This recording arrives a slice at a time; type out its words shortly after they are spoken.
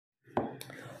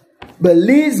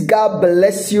Please, God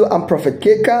bless you. I'm Prophet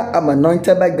Keka. I'm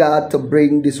anointed by God to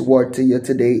bring this word to you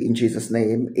today in Jesus'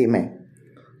 name. Amen.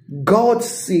 God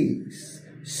says,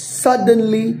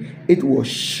 suddenly it will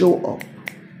show up.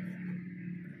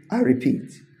 I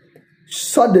repeat,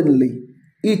 suddenly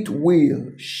it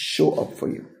will show up for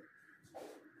you.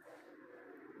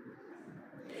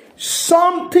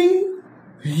 Something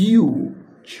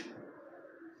huge.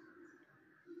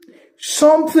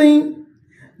 Something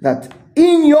that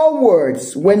in your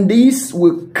words, when these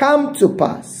will come to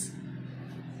pass,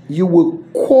 you will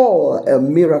call a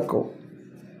miracle.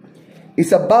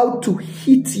 It's about to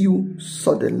hit you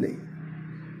suddenly.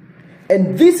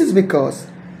 And this is because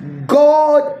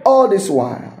God all this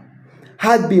while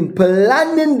had been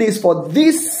planning this for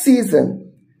this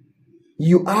season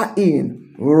you are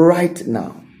in right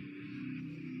now.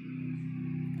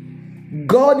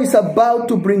 God is about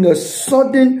to bring a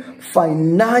sudden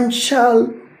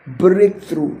financial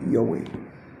breakthrough your way.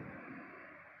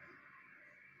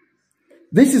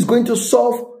 This is going to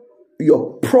solve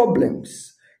your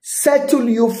problems, settle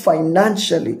you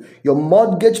financially, your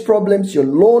mortgage problems, your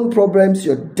loan problems,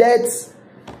 your debts.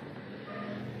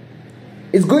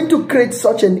 It's going to create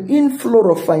such an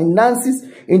inflow of finances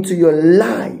into your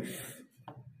life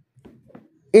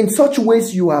in such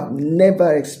ways you have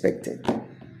never expected.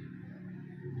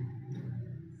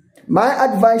 My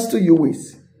advice to you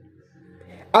is,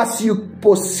 as you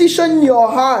position your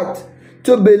heart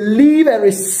to believe and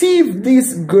receive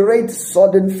this great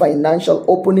sudden financial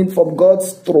opening from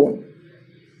God's throne,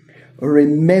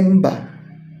 remember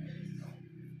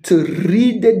to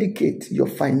rededicate your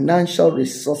financial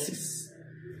resources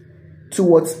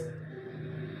towards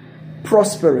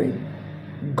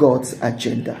prospering God's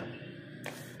agenda.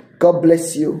 God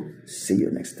bless you. See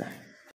you next time.